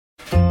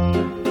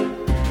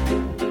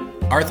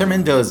Arthur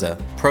Mendoza,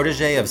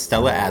 protege of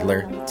Stella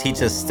Adler,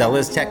 teaches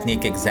Stella's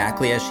technique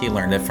exactly as she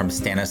learned it from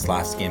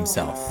Stanislavski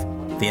himself,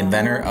 the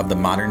inventor of the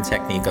modern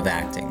technique of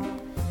acting.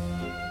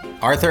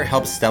 Arthur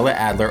helped Stella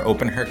Adler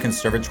open her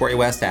Conservatory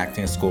West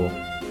acting school,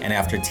 and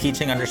after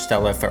teaching under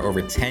Stella for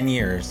over 10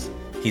 years,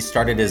 he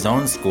started his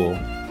own school,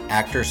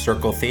 Actors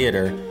Circle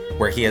Theater,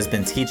 where he has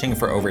been teaching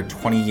for over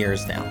 20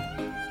 years now.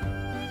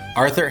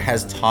 Arthur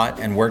has taught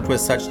and worked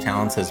with such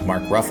talents as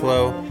Mark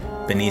Ruffalo,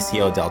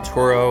 Benicio del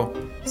Toro,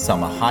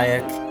 Selma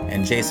Hayek,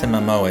 and Jason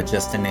Momoa,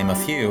 just to name a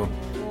few,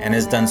 and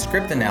has done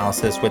script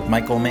analysis with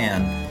Michael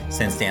Mann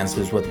since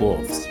Dances with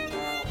Wolves.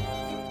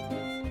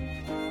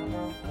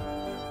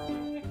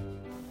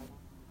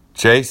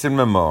 Jason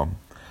Momoa.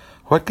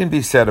 What can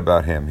be said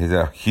about him? He's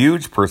a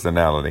huge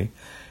personality.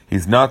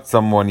 He's not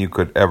someone you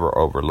could ever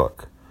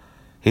overlook.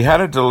 He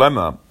had a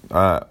dilemma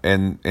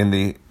in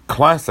the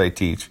class I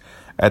teach.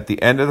 At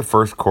the end of the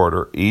first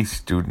quarter, each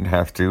student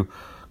has to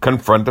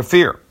confront a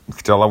fear.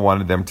 Stella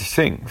wanted them to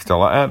sing,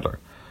 Stella Adler.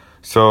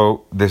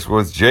 So this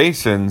was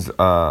Jason's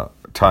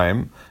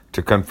time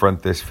to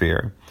confront this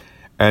fear.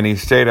 And he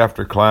stayed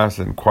after class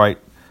and quite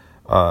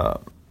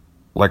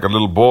like a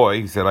little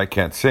boy, he said, "I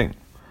can't sing."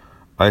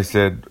 I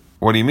said,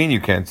 "What do you mean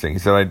you can't sing?" He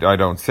said, I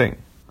don't sing.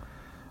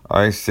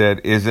 I said,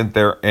 "Isn't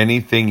there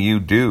anything you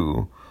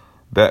do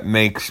that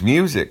makes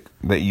music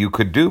that you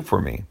could do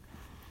for me?"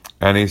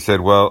 And he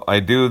said, "Well,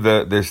 I do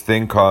this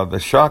thing called the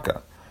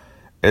shaka.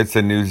 It's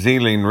a New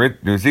Zealand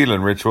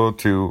ritual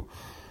to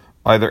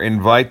either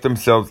invite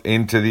themselves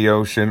into the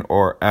ocean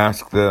or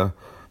ask the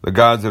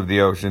gods of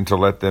the ocean to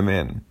let them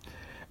in."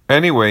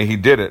 Anyway, he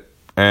did it,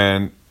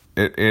 and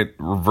it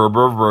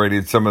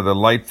reverberated some of the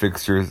light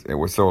fixtures. It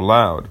was so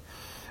loud.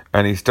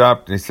 And he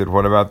stopped and he said,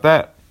 "What about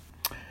that?"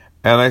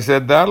 And I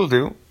said, "That'll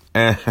do."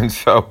 And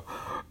so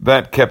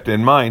that kept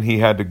in mind he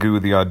had to do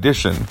the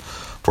audition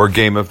for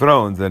Game of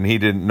Thrones, and he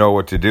didn't know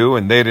what to do,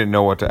 and they didn't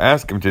know what to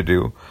ask him to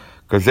do,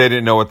 because they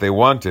didn't know what they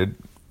wanted.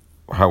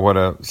 What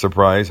a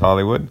surprise,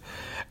 Hollywood.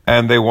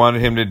 And they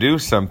wanted him to do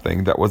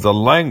something that was a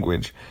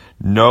language.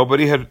 They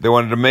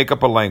wanted to make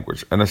up a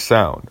language and a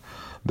sound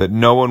that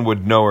no one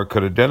would know or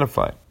could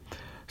identify.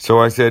 So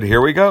I said,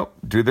 "Here we go,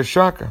 do the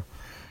shaka.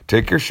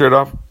 Take your shirt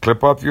off,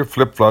 clip off your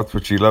flip-flops,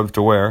 which he loves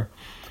to wear,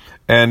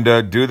 and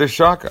do the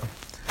shaka."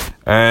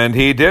 And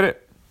he did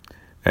it.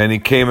 And he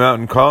came out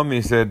and called me.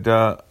 He said,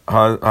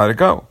 how'd it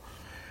go?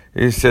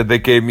 He said, "They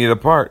gave me the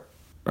part."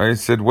 I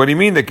said, "What do you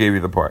mean they gave you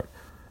the part?"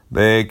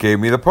 "They gave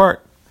me the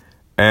part."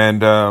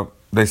 And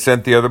they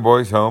sent the other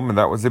boys home, and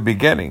that was the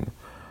beginning.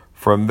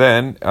 From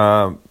then,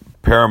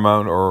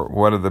 Paramount, or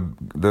one of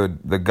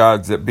the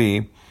gods that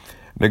be,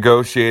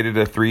 negotiated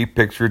a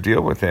 3-picture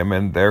deal with him,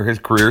 and there his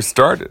career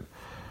started.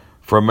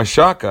 From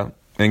Mashaka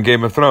in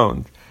Game of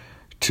Thrones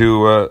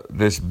to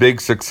this big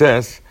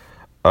success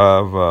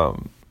of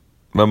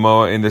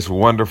Momoa in this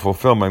wonderful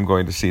film I'm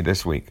going to see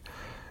this week.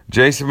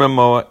 Jason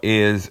Momoa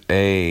is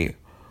a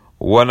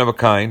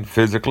one-of-a-kind,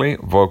 physically,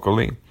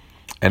 vocally,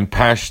 and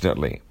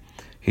passionately.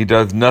 He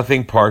does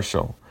nothing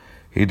partial.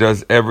 He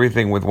does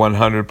everything with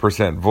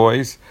 100%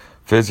 voice,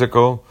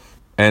 physical,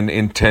 and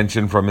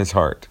intention from his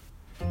heart.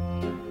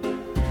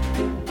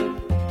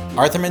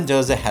 Arthur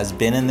Mendoza has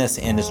been in this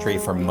industry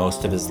for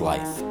most of his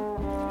life.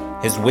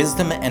 His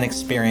wisdom and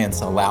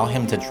experience allow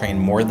him to train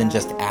more than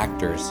just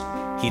actors.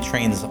 He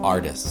trains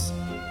artists.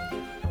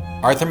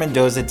 Arthur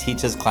Mendoza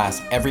teaches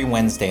class every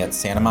Wednesday at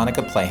Santa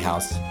Monica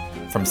Playhouse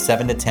from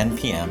 7 to 10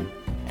 p.m.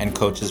 and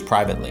coaches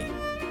privately.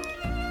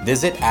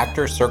 Visit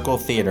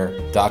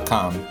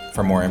ActorCircleTheater.com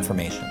for more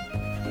information.